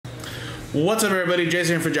What's up, everybody?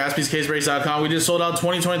 Jason here for JaspysCaseBreaks.com. We just sold out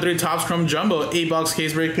 2023 Topps Chrome Jumbo 8-box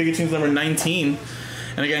case break. Pikachu's number 19.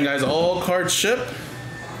 And again, guys, all cards ship.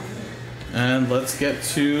 And let's get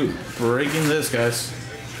to breaking this, guys.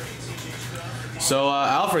 So,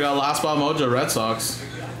 Alfred got Last Spot Mojo Red Sox.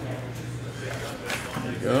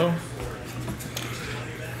 There you go.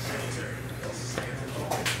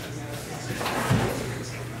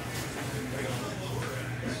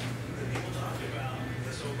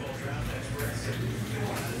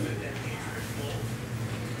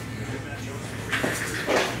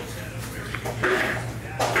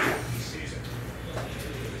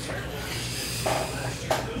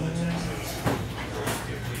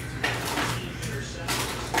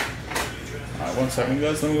 Alright, 1 second,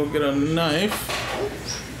 guys. Let me go get a knife.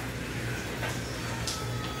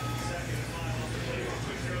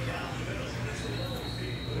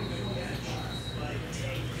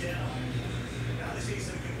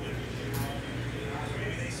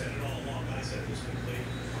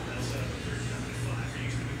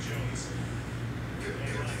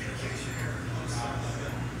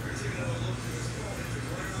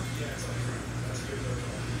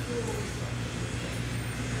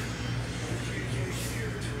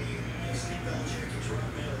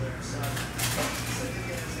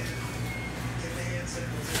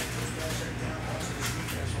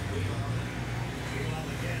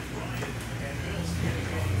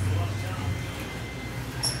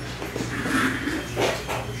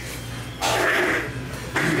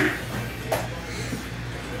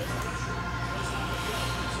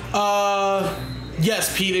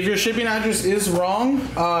 Yes, Pete, if your shipping address is wrong,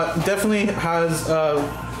 definitely, as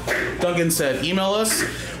Duncan said, email us.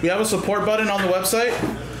 We have a support button on the website,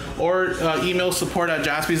 or email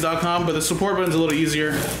support@jaspys.com, but the support button's a little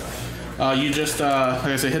easier. You just, like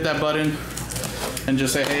I said, hit that button and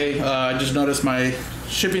just say, hey, I just noticed my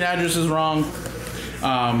shipping address is wrong.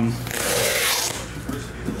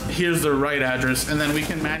 Here's the right address, and then we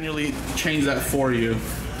can manually change that for you.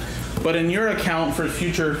 But in your account for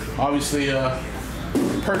future, obviously,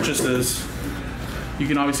 purchases, you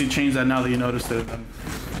can obviously change that now that you noticed it, and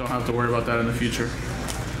don't have to worry about that in the future.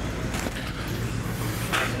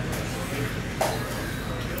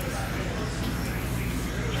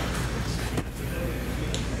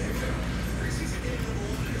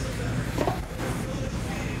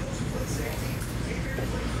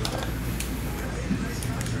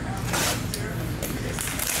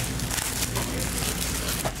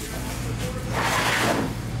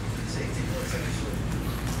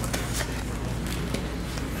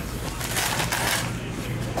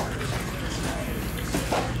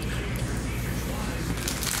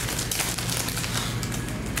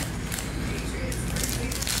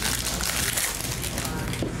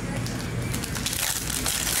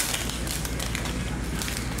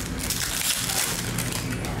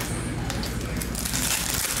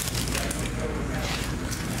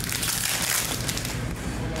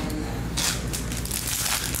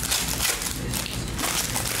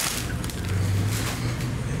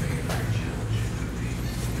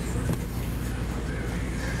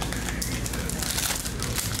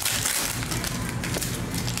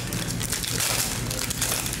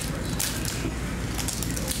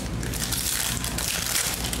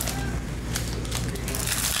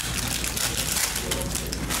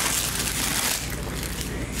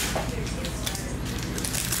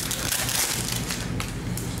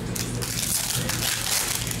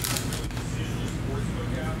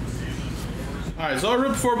 Alright, so I'll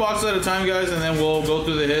rip 4 boxes at a time, guys, and then we'll go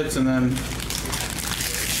through the hits and then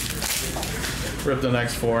rip the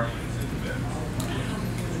next 4.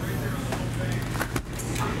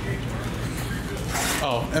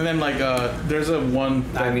 Oh, and then like there's a one.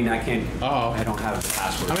 I mean, I can't. Oh, I don't have the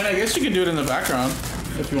password. I mean, I guess you can do it in the background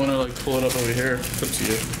if you want to like pull it up over here. It's up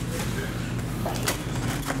to you.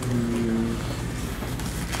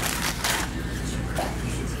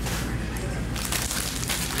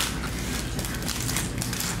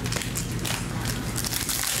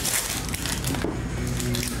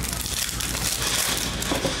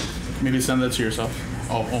 Maybe send that to yourself.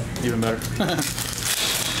 Oh, even better.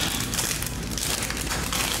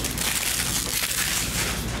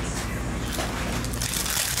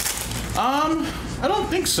 I don't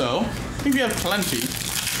think so. I think we have plenty.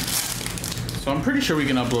 So I'm pretty sure we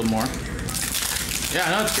can upload more. Yeah,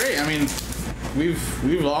 no, it's great. I mean,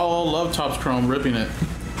 we've all loved Topps Chrome, ripping it.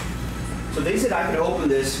 So they said I could open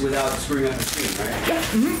this without screwing up the screen, right? Yeah.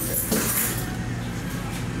 Mm-hmm.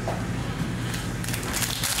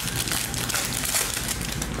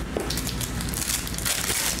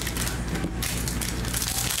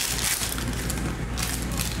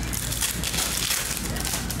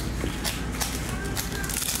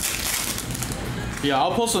 Yeah,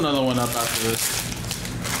 I'll post another one up after this.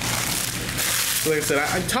 So like I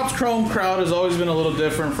said, Topps Chrome crowd has always been a little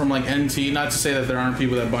different from like NT. Not to say that there aren't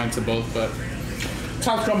people that buy into both, but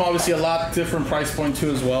Topps Chrome obviously a lot different price point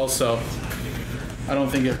too as well. So I don't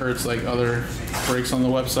think it hurts like other breaks on the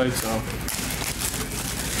website. So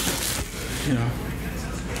you know,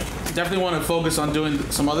 definitely want to focus on doing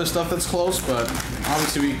some other stuff that's close, but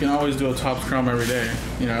obviously we can always do a Topps Chrome every day.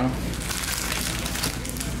 You know.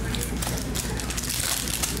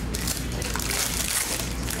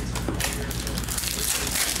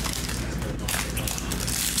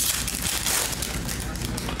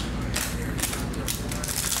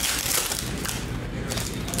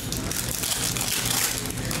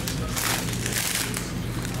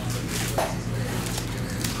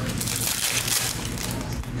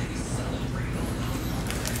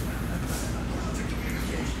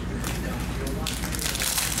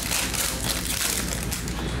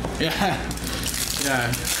 Yeah.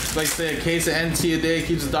 Like say a case of NT a day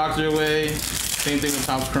keeps the doctor away. Same thing with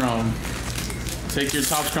Topps Chrome. Take your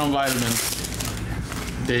Topps Chrome vitamins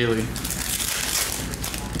daily.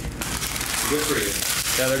 Good for you.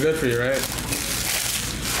 Yeah, they're good for you, right?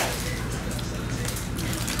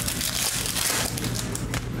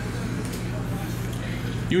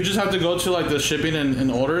 You would just have to go to like the shipping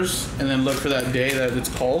and orders and then look for that day that it's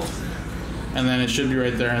called. And then it should be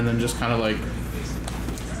right there, and then just kind of like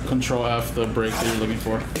Control F the break that you're looking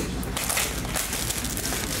for.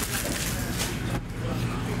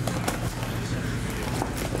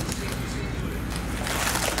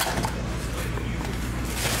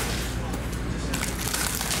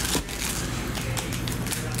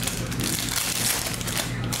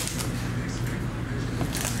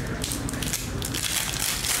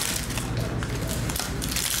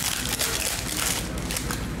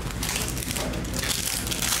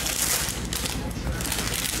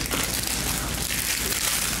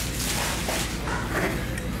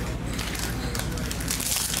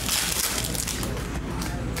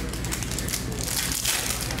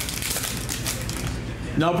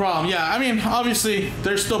 No problem. Yeah, I mean, obviously,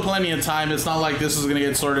 there's still plenty of time. It's not like this is going to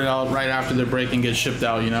get sorted out right after the break and get shipped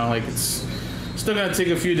out, you know? Like, it's still going to take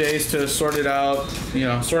a few days to sort it out, you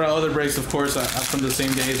know, sort out other breaks, of course, from the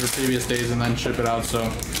same days or previous days and then ship it out. So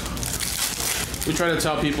we try to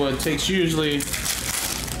tell people it takes usually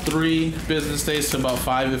 3 business days to about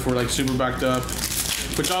 5 if we're, like, super backed up.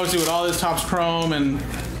 Which, obviously, with all this Topps Chrome and...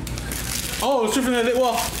 Oh, it's different than...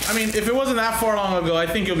 Well, I mean, if it wasn't that far long ago, I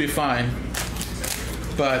think you'll be fine.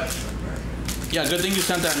 But yeah, good thing you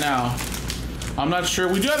sent that now. I'm not sure.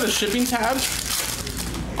 We do have the shipping tab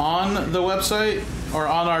on the website or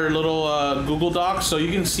on our little Google Docs, so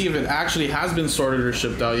you can see if it actually has been sorted or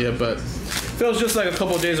shipped out yet. But if it was just like a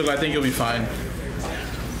couple of days ago, I think you'll be fine.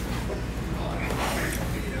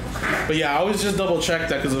 But yeah, I always just double check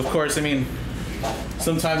that because, of course, I mean,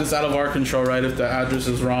 sometimes it's out of our control, right? If the address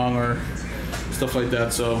is wrong or stuff like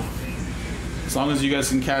that. So as long as you guys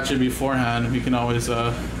can catch it beforehand, we can always,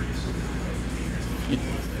 with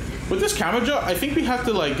this camera job, I think we have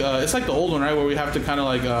to like, it's like the old one, right? Where we have to kind of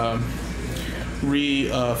like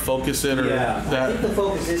focus it or yeah, that. I think the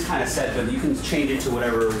focus is kind of set, but you can change it to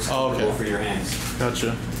whatever is comfortable for your hands.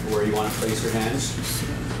 Gotcha. Where you want to place your hands.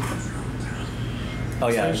 Oh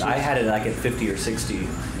yeah, I had it like at 50 or 60.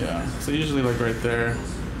 Yeah, so usually like right there,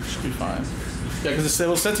 should be fine. Yeah, because it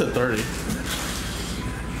was set to 30.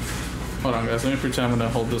 Hold on, guys. Let me pretend I'm going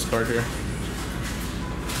to hold this card here.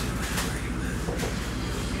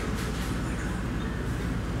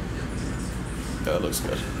 Yeah, that looks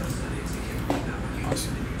good.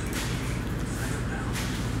 Awesome.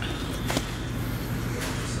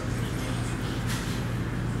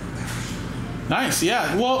 Nice.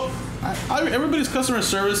 Yeah. Well, everybody's customer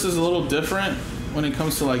service is a little different when it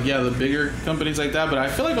comes to like, yeah, the bigger companies like that. But I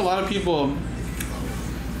feel like a lot of people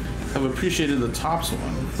have appreciated the Topps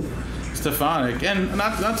one. Stefanik, and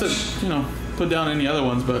not to, you know, put down any other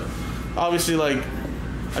ones, but obviously, like,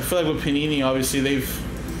 I feel like with Panini, obviously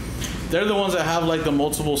they're the ones that have like the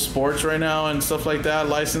multiple sports right now and stuff like that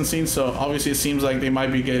licensing. So obviously, it seems like they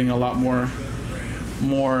might be getting a lot more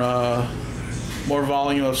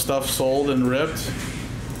volume of stuff sold and ripped.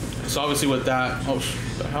 So obviously, with that, oh,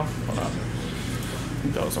 the hell, hold on, I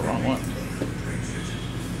think that was the wrong one.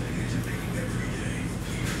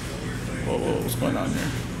 Whoa, what's going on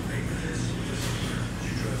here?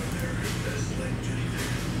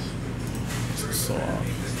 So off.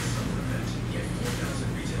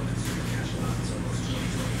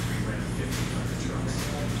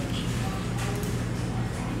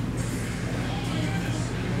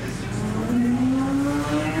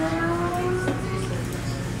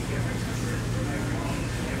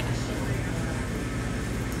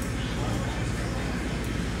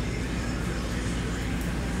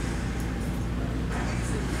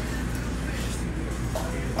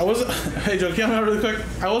 I wasn't. Hey Joe, can you help me out really quick?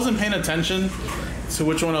 I wasn't paying attention to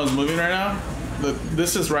which one I was moving right now.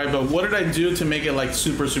 This is right, but what did I do to make it like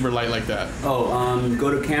super light like that? Oh, go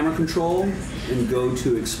to camera control and go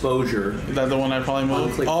to exposure. Is that the one I probably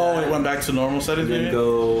moved? Oh, it went back to normal settings. And then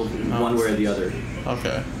go one way or the other.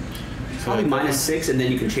 Okay. So probably -6, and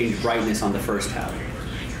then you can change brightness on the first tab.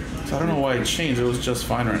 So I don't know why it changed. It was just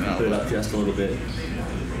fine right now. Put it up just a little bit.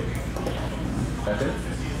 That's it?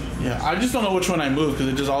 Yeah, I just don't know which one I moved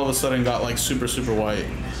because it just all of a sudden got like super white.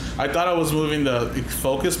 I thought I was moving the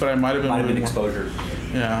focus, but I might have been moving exposure.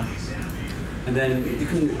 Yeah. And then you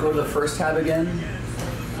can go to the first tab again,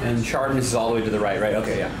 and sharpness is all the way to the right, right?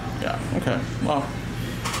 Okay, yeah. Yeah, okay. Well,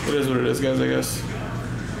 it is what it is, guys, I guess.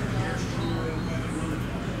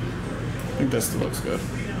 I think that still looks good.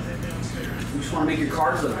 You just want to make your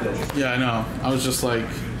cards look good. Yeah, I know. I was just like,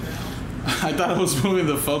 I thought I was moving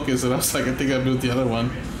the focus, and I was like, I think I moved the other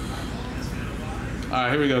one. All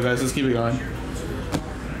right, here we go, guys. Let's keep it going.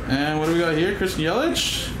 And what do we got here? Christian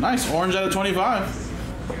Yelich. Nice. Orange out of 25.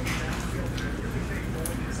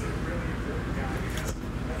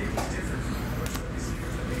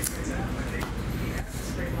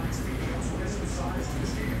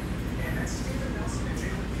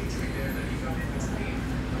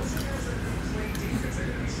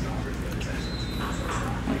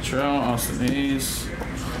 Montreal, Austin Hayes.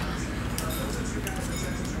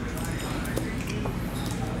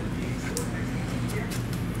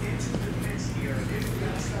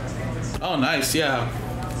 Oh, nice, yeah.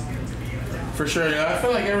 For sure, yeah. I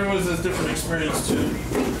feel like everyone's has a different experience, too.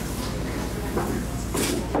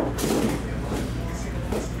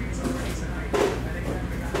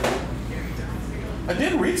 I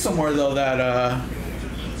did read somewhere, though, that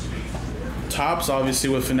Topps, obviously,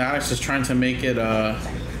 with Fanatics, is trying to make it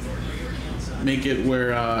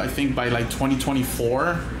where, I think by, like,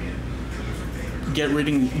 2024,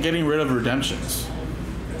 getting rid of redemptions.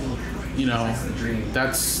 You know,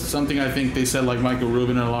 that's something I think they said, like Michael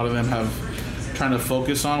Rubin and a lot of them have trying to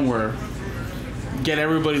focus on, where get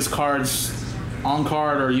everybody's cards on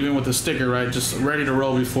card or even with a sticker, right, just ready to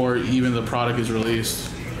roll before even the product is released,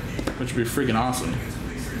 which would be freaking awesome.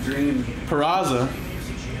 Dream. Peraza.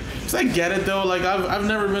 Cause I get it though, like I've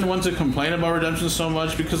never been one to complain about redemptions so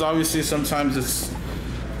much because obviously sometimes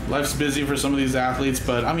life's busy for some of these athletes,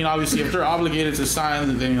 but I mean obviously if they're obligated to sign,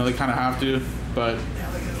 then they kind of have to, but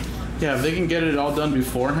yeah, if they can get it all done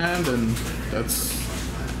beforehand, then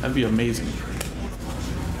that'd be amazing.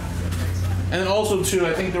 And then also too,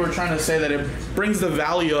 I think they were trying to say that it brings the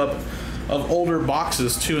value up of older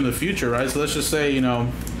boxes too in the future, right? So let's just say, you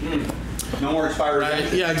know, no more expired.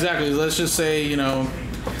 Right? Yeah, exactly. Let's just say, you know,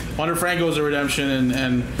 Wander Franco's a redemption,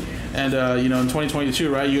 and you know, in 2022,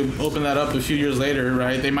 right? You open that up a few years later,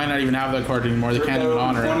 right? They might not even have that card anymore. They can't even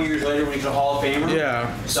honor it. 20 years later, when he's a Hall of Famer. Yeah.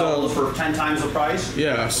 Sell for 10 times the price.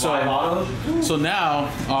 Yeah. So now,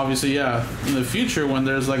 obviously, yeah, in the future, when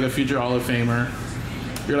there's like a future Hall of Famer,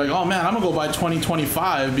 you're like, oh man, I'm gonna go buy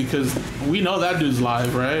 2025 because we know that dude's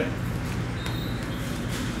live, right?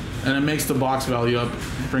 And it makes the box value up,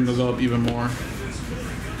 go up even more.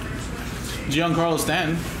 Giancarlo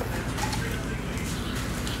Stanton.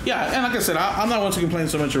 Yeah, and like I said, I'm not one to complain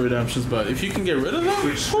so much of redemptions, but if you can get rid of them,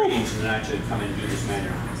 switch screens and actually come in and do this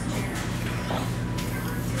manual.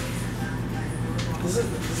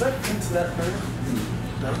 Does that come to that printer?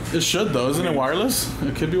 No. It should though, isn't it wireless?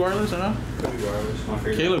 It could be wireless or not? Could be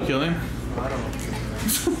wireless. Caleb Killing. I don't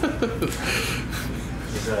know.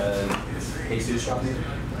 Is Jesus shop here?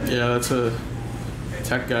 Yeah, that's a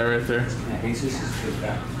tech guy right there. Yeah, Jesus is good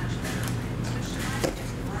guy.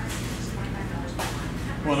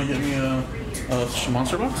 Want to get me a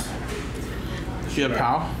monster box? Do you have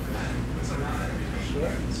POW?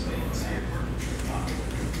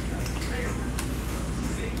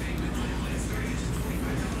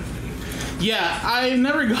 Yeah, I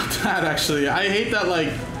never got that actually. I hate that. Like,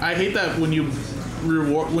 I hate that when you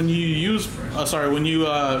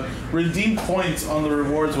redeem points on the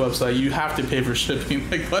rewards website, you have to pay for shipping.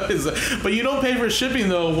 Like, what is that? But you don't pay for shipping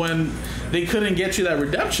though when they couldn't get you that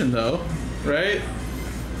redemption though, right?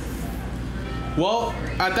 Well,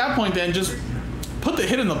 at that point then, just put the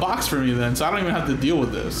hit in the box for me then, so I don't even have to deal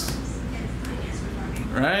with this.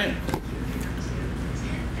 Right?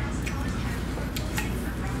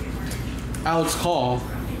 Alex Call.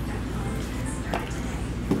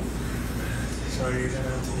 So you're gonna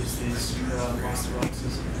have to use these monster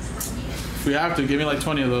boxes. If we have to, give me like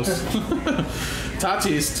 20 of those.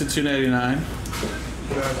 Tatis to 299.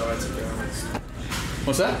 No, I took it out.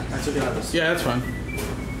 What's that? I took it out. Yeah, that's fine.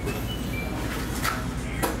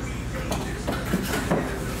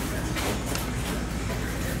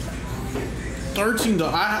 $13.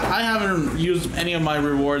 I haven't used any of my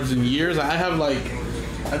rewards in years. I have like,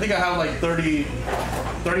 I think I have like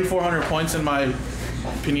 3,400 points in my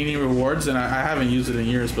Panini rewards, and I haven't used it in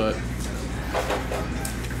years, but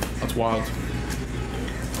that's wild.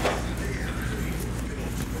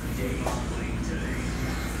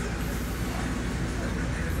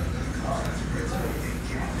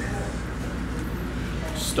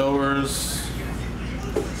 Stowers.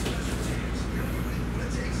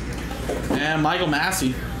 And Michael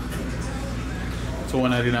Massey to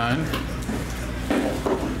 199.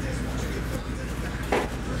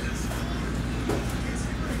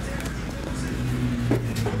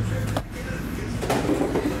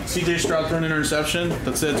 CJ Stroud threw an interception.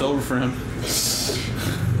 That's it. It's over for him.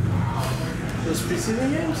 Those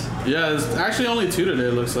preseason games? Yeah, there's actually only 2 today,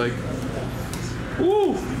 it looks like.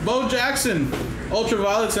 Woo! Bo Jackson.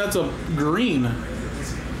 Ultraviolets, that's a green.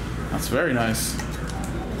 That's very nice.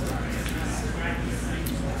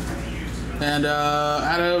 And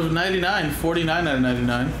out of 99, 49 out of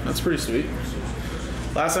 99. That's pretty sweet.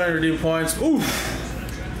 Last 100 points.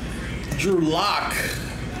 Oof. Drew Lock.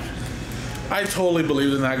 I totally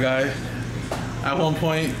believed in that guy. At one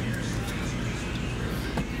point,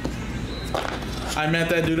 I met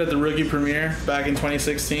that dude at the rookie premiere back in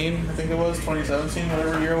 2016. I think it was 2017,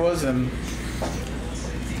 whatever year it was, and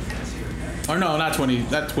or no, not 20.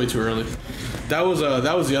 That's way too early. That was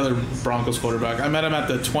the other Broncos quarterback. I met him at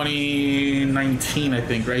the 2019, I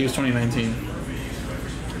think, right? He was 2019.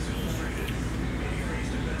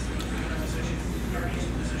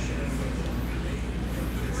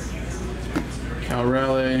 Cal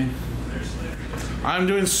Raleigh. I'm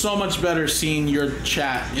doing so much better seeing your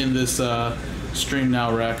chat in this stream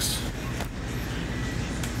now, Rex.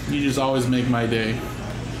 You just always make my day.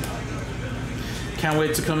 Can't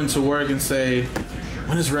wait to come into work and say,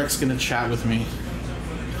 when is Rex gonna chat with me?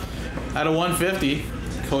 Out of 150,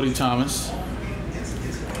 Cody Thomas.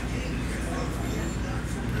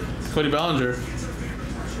 Cody Bellinger.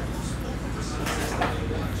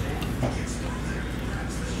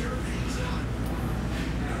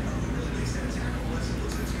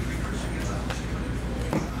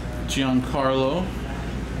 Giancarlo.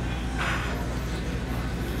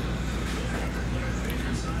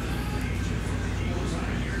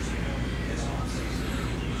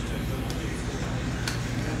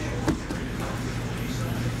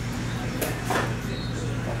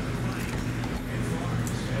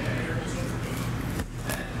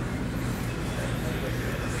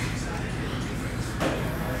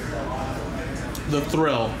 The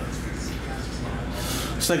thrill.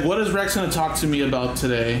 It's like, what is Rex going to talk to me about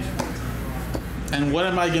today? And what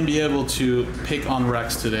am I going to be able to pick on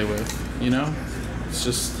Rex today with? You know? It's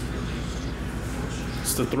just,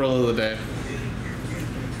 it's the thrill of the day.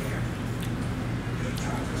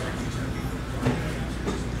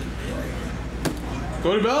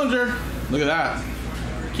 Cody Bellinger. Look at that.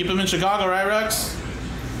 Keep him in Chicago, right, Rex?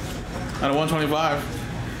 Out of 125.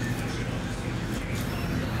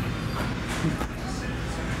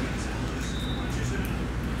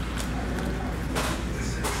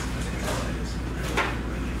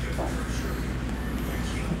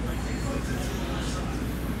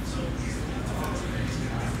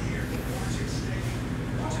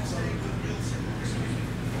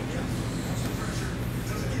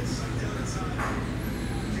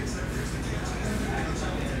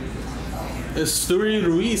 Esturi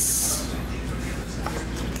Ruiz.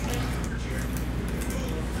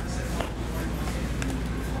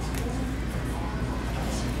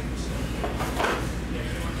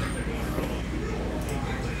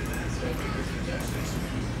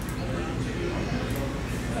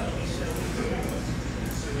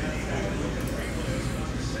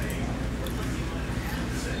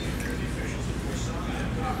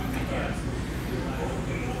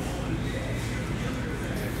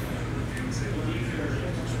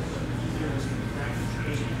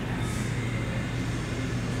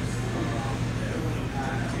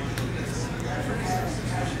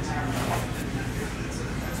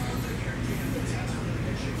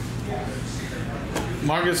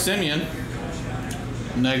 Marcus Simeon,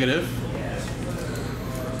 negative.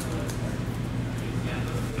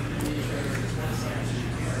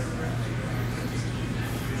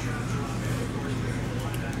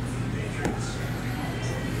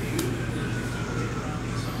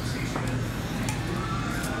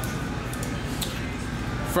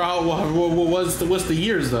 For how, what's the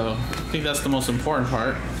years though? I think that's the most important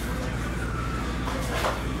part.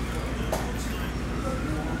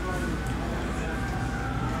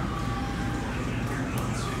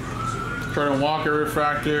 Jordan Walker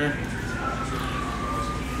refractor.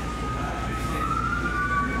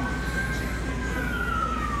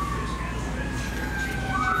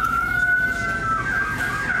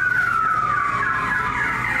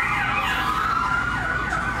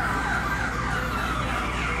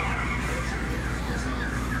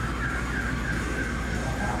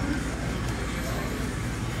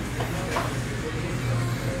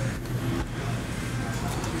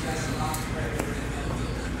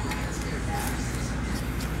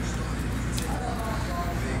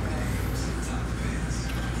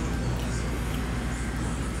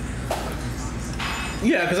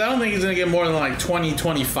 Yeah, because I don't think he's gonna get more than like 20,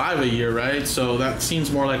 25 a year, right? So that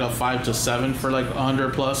seems more like a 5 to 7 for like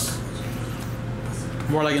 100 plus.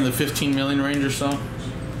 More like in the 15 million range or so.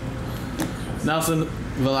 Nelson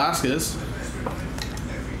Velasquez.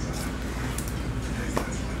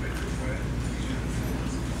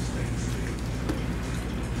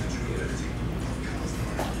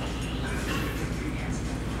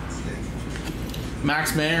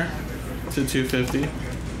 Max Mayer to 250.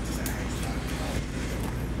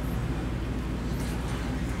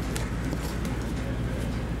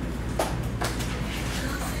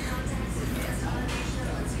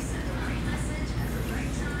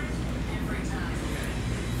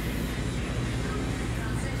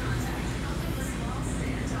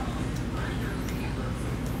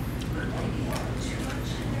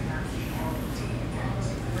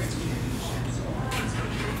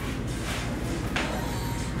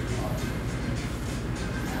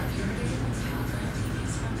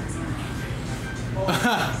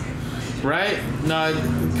 Right? No,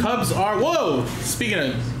 Cubs are. Whoa! Speaking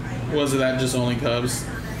of, was it that just only Cubs?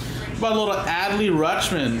 About a little Adley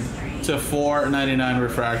Rutschman to 499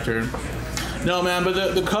 refractor. No, man,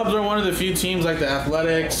 but the Cubs are one of the few teams like the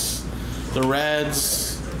Athletics, the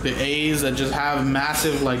Reds, the A's that just have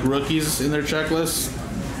massive like rookies in their checklist,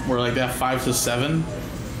 where like they have 5 to 7,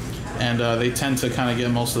 and they tend to kind of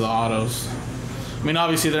get most of the autos. I mean,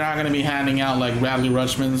 obviously they're not going to be handing out like Adley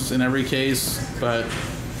Rutschmans in every case, but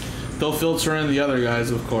they'll filter in the other guys,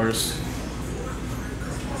 of course.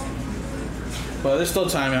 But there's still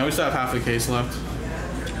time, man. We still have half the case left.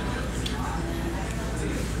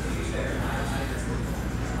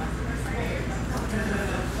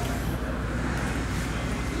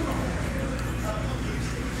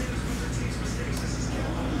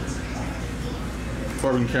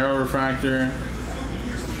 Corbin Carroll refractor.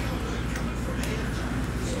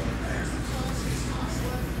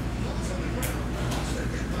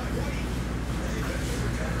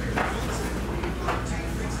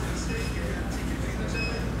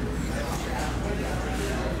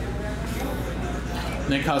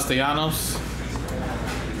 Nick Castellanos.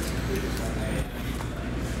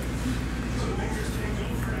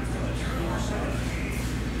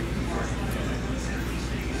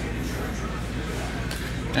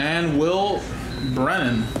 And Will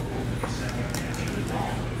Brennan.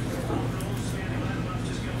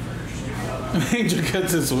 Major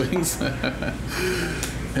cuts his wings.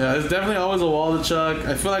 Yeah, it's definitely always a wall to chuck.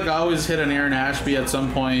 I feel like I always hit an Aaron Ashby at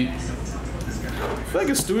some point. I feel like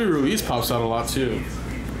a Stewie Ruiz pops out a lot too.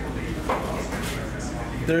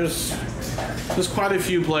 There's quite a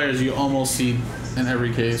few players you almost see in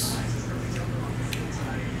every case.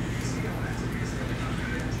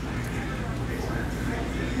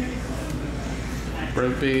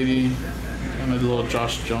 Brett Beatty and a little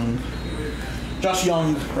Josh Young. Josh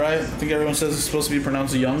Young, right? I think everyone says it's supposed to be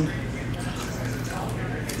pronounced Young.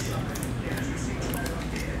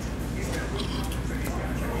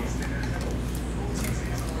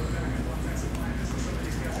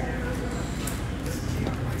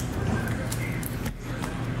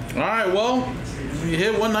 Alright, well, you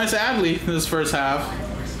hit one nice Adley in this first half.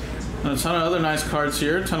 And a ton of other nice cards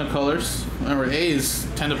here, a ton of colors. Remember, A's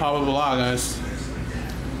tend to pop up a lot, guys.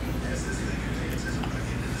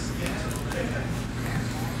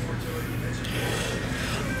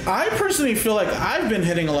 I personally feel like I've been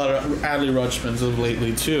hitting a lot of Adley Rutschmans of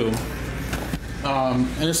lately, too.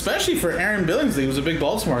 And especially for Aaron Billingsley, who's a big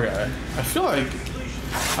Baltimore guy. I feel like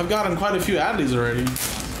I've gotten quite a few Adleys already.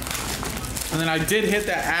 And then I did hit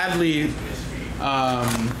that Adley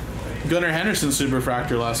Gunnar Henderson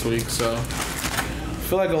superfractor last week, so I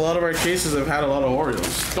feel like a lot of our cases have had a lot of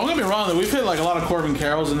Orioles. Don't get me wrong, though, we've hit like a lot of Corbin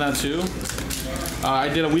Carrolls in that too.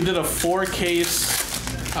 We did a 4-case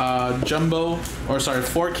jumbo, or sorry,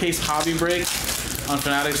 4-case hobby break on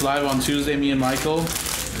Fanatics Live on Tuesday, me and Michael.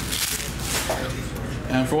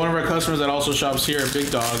 And for one of our customers that also shops here at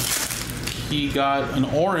Big Dog, he got an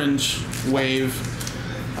orange wave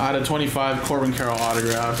out of 25 Corbin Carroll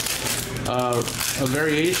autograph. A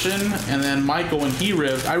variation, and then Michael, when he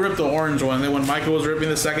ripped, I ripped the orange one, and then when Michael was ripping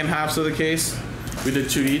the second halves of the case, we did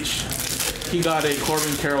 2 each. He got a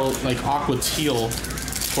Corbin Carroll, like aqua teal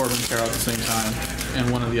Corbin Carroll at the same time,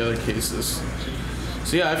 in one of the other cases.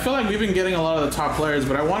 So yeah, I feel like we've been getting a lot of the top players,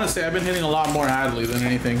 but I want to say I've been hitting a lot more Adley than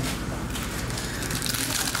anything.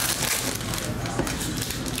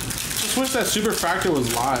 Just wish that superfractor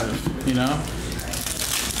was live, you know?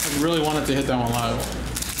 I really wanted to hit that one live.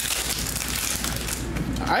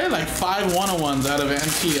 I had like 5 101s out of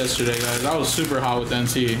NT yesterday, guys. I was super hot with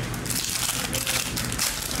NT.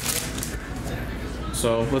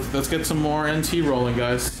 So let's get some more NT rolling,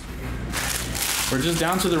 guys. we're just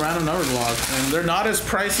down to the random number blocks, and they're not as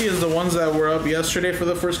pricey as the ones that were up yesterday for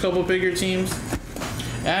the first couple bigger teams.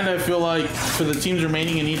 And I feel like for the teams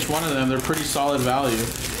remaining in each one of them, they're pretty solid value.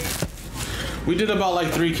 We did about like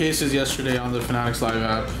 3 cases yesterday on the Fanatics Live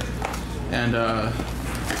app, and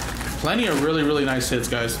plenty of really, really nice hits,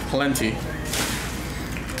 guys. Plenty.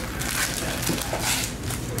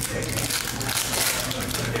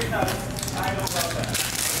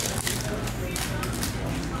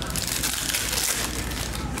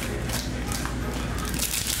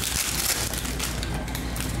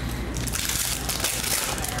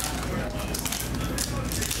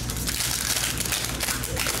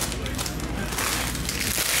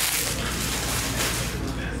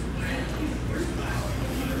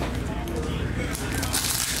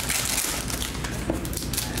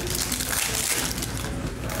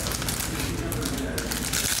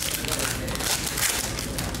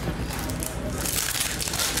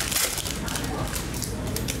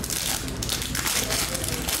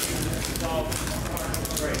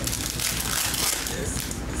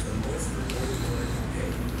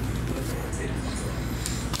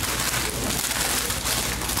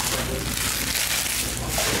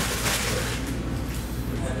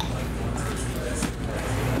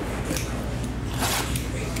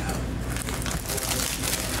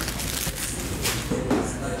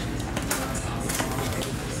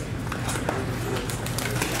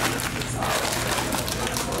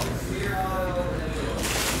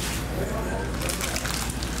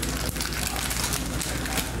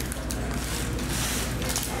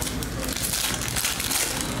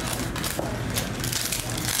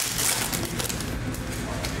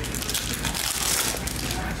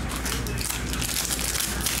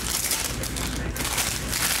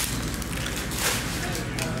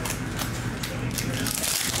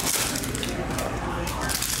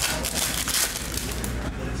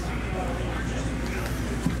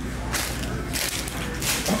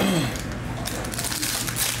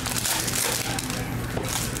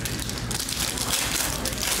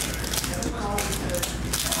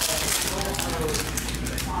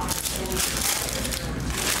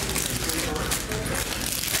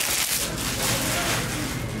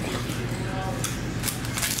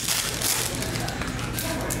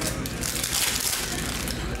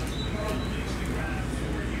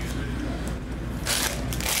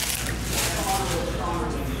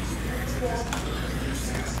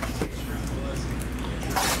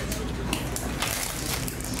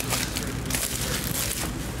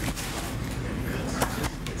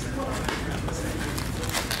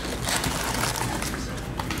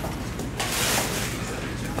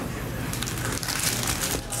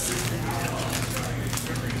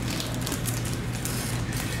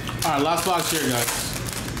 Alright, last box here, guys.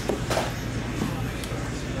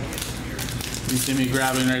 You see me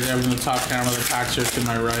grabbing right there from the top camera, the pack's just to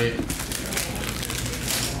my right.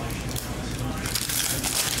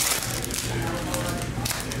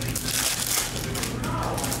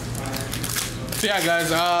 So yeah,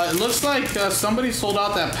 guys, it looks like somebody sold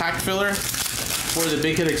out that pack filler for the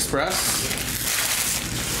Big Hit Express.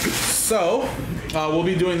 So, we'll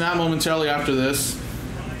be doing that momentarily after this.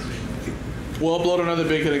 We'll upload another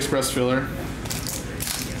Big Hit Express filler,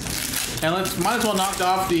 and might as well knock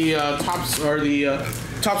off the Topps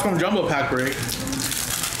Chrome Jumbo Pack break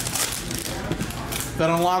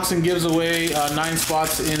that unlocks and gives away 9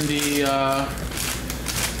 spots in the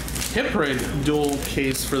Hit Parade dual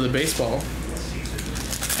case for the baseball.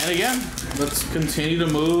 And again, let's continue to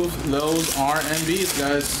move those RMBs,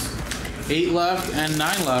 guys. 8 left and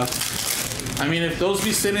 9 left. I mean, if those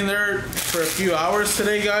be sitting there for a few hours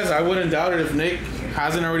today, guys, I wouldn't doubt it if Nick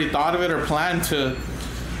hasn't already thought of it or planned to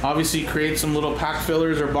obviously create some little pack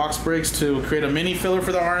fillers or box breaks to create a mini filler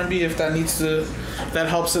for the RMB if that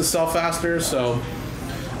helps it sell faster. So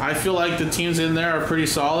I feel like the teams in there are pretty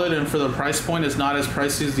solid, and for the price point, it's not as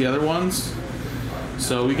pricey as the other ones.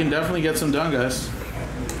 So we can definitely get some done, guys.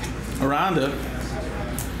 Aranda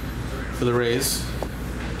for the Rays.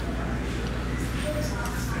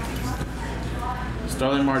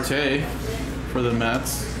 Starling Marte for the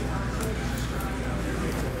Mets.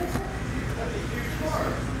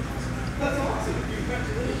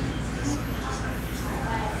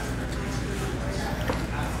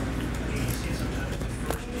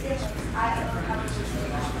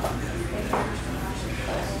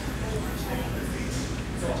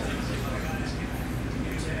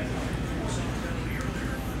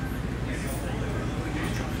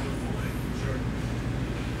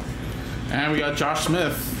 And we got Josh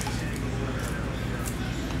Smith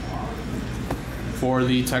for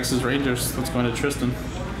the Texas Rangers. That's going to Tristan.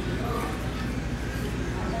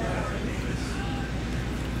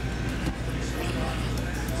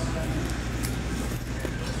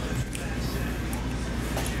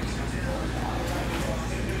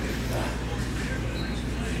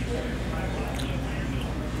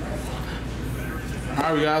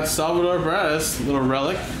 Alright, we got Salvador Perez, little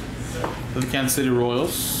relic of the Kansas City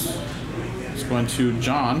Royals. It's going to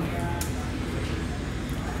John.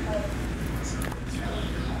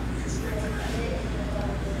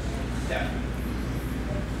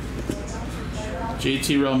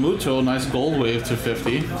 JT Realmuto, nice gold wave to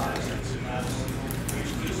 50.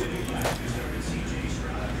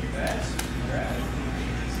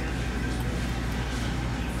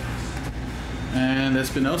 And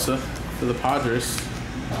Espinosa for the Padres.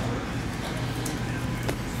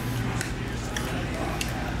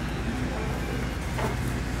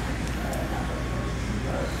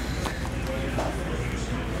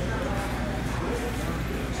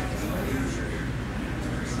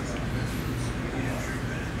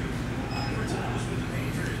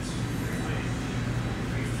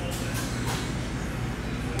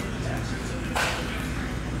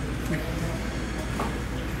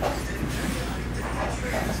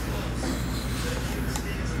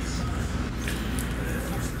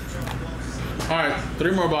 Alright,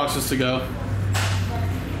 3 more boxes to go.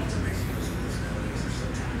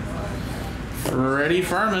 Freddie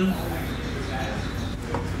Furman.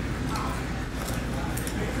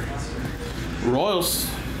 Royals.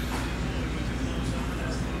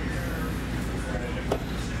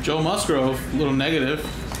 Joe Musgrove, a little negative.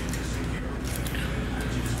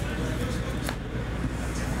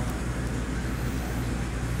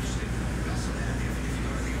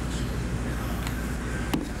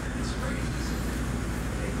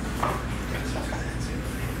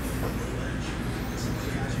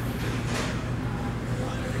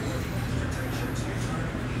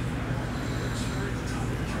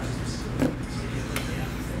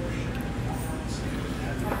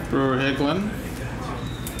 Brewer Hicklin.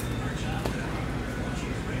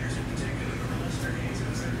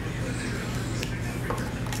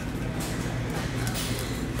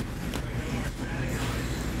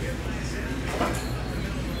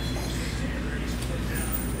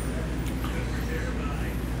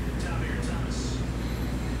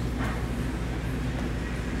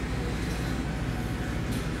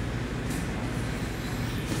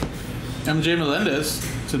 MJ Melendez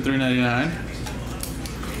to 399.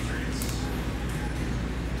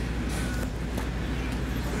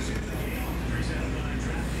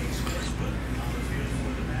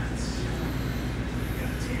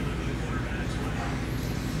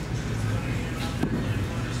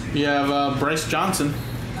 You have Bryce Johnson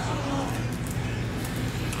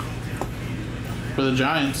for the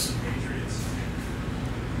Giants.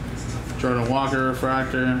 Jordan Walker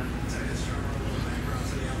refractor.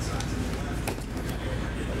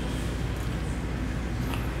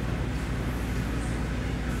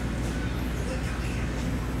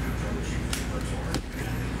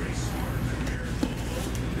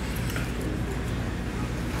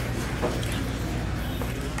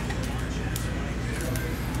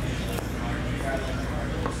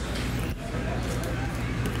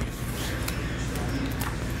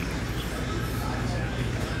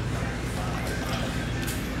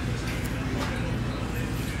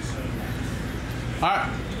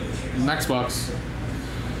 Alright, next box.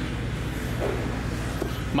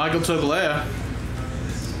 Michael Togolea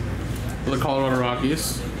for the Colorado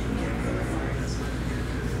Rockies.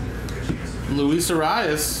 Luis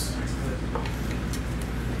Arias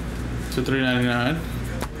to 399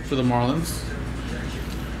 for the Marlins.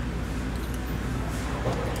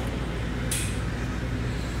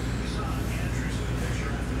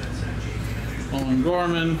 Owen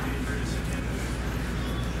Gorman.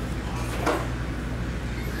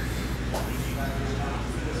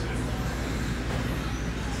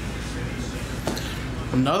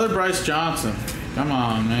 Another Bryce Johnson. Come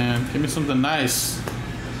on, man. Give me something nice.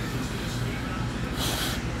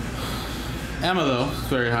 Emma, though, is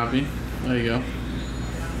very happy. There you go.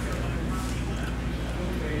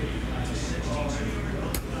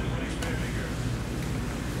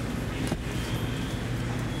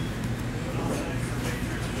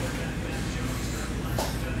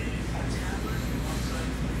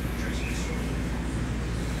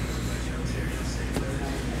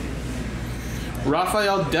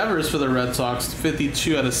 Rafael Devers for the Red Sox,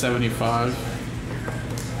 52 out of 75.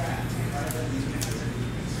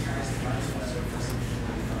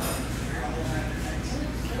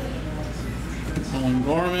 Owen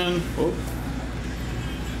Gorman. Oh.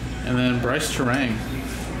 And then Bryce Terang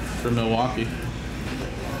for Milwaukee.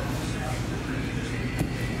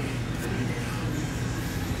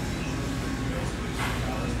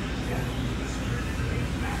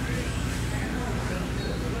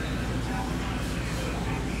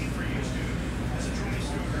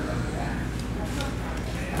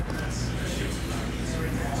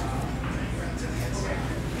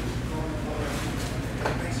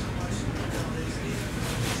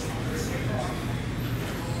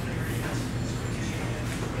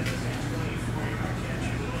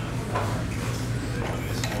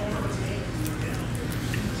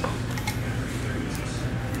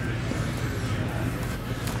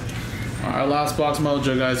 Alright, last box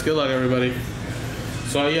mojo, guys. Good luck, everybody.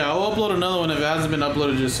 So yeah, I'll upload another one if it hasn't been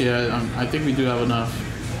uploaded just yet. I think we do have enough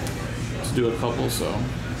to do a couple, so.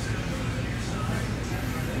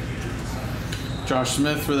 Josh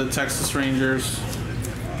Smith for the Texas Rangers.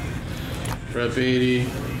 Brett Beatty.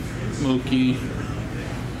 Mookie.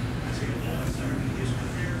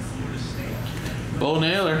 Bo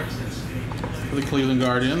Naylor for the Cleveland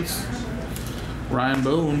Guardians. Ryan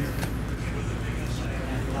Boone.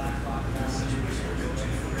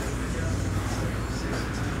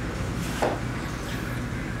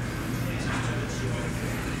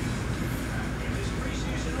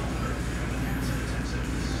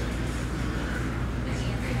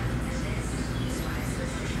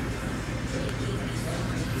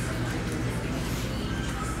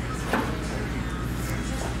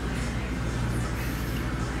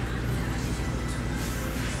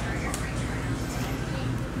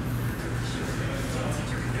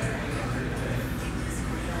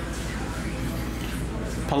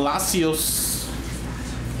 Palacios.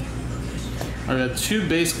 I got 2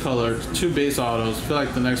 base colors, 2 base autos. I feel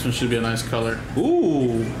like the next one should be a nice color.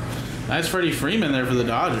 Ooh, nice Freddie Freeman there for the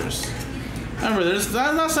Dodgers. Remember, that's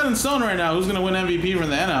not set in stone right now. Who's going to win MVP from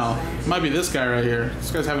the NL? It might be this guy right here.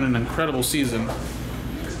 This guy's having an incredible season.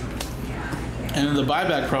 And in the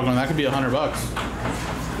buyback program, that could be $100.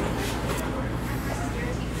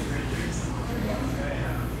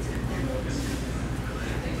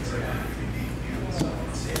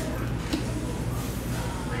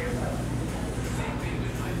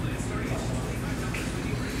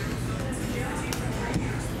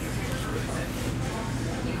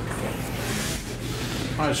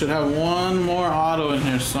 I should have one more auto in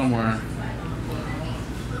here somewhere.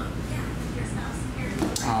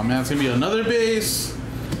 Oh man, it's gonna be another base.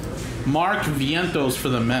 Mark Vientos for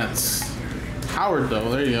the Mets. Howard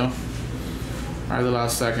though, there you go. Alright, the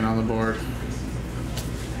last second on the board.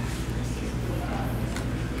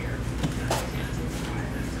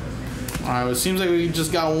 Alright, well, it seems like we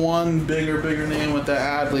just got one bigger name with the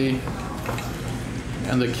Adley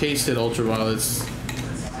and the case hit ultraviolets.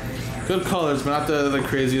 Good colors, but not the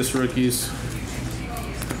craziest rookies.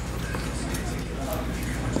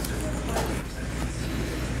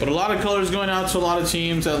 But a lot of colors going out to a lot of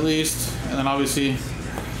teams at least. And then obviously,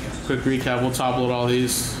 quick recap, we'll top load all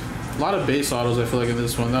these. A lot of base autos I feel like in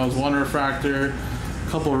this one. That was one refractor, a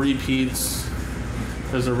couple repeats.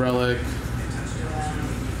 There's a relic.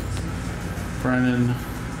 Brennan,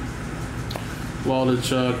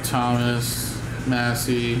 Waldachuk, Thomas,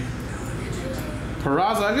 Massey.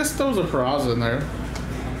 Peraza, I guess there was a Peraza in there.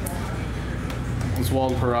 It's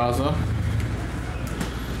Wald Peraza.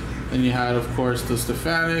 Then you had, of course, the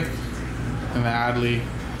Stefanik and the Adley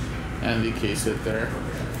and the case hit there.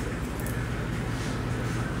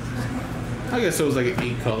 I guess it was like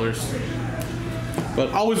 8 colors.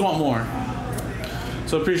 But always want more.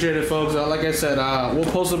 So appreciate it, folks. Like I said, we'll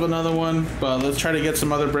post up another one, but let's try to get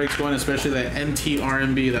some other breaks going, especially that NT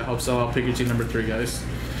RMB that helps sell out Pick Your Team number 3, guys.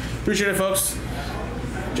 Appreciate it, folks.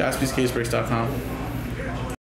 JaspysCaseBreaks.com.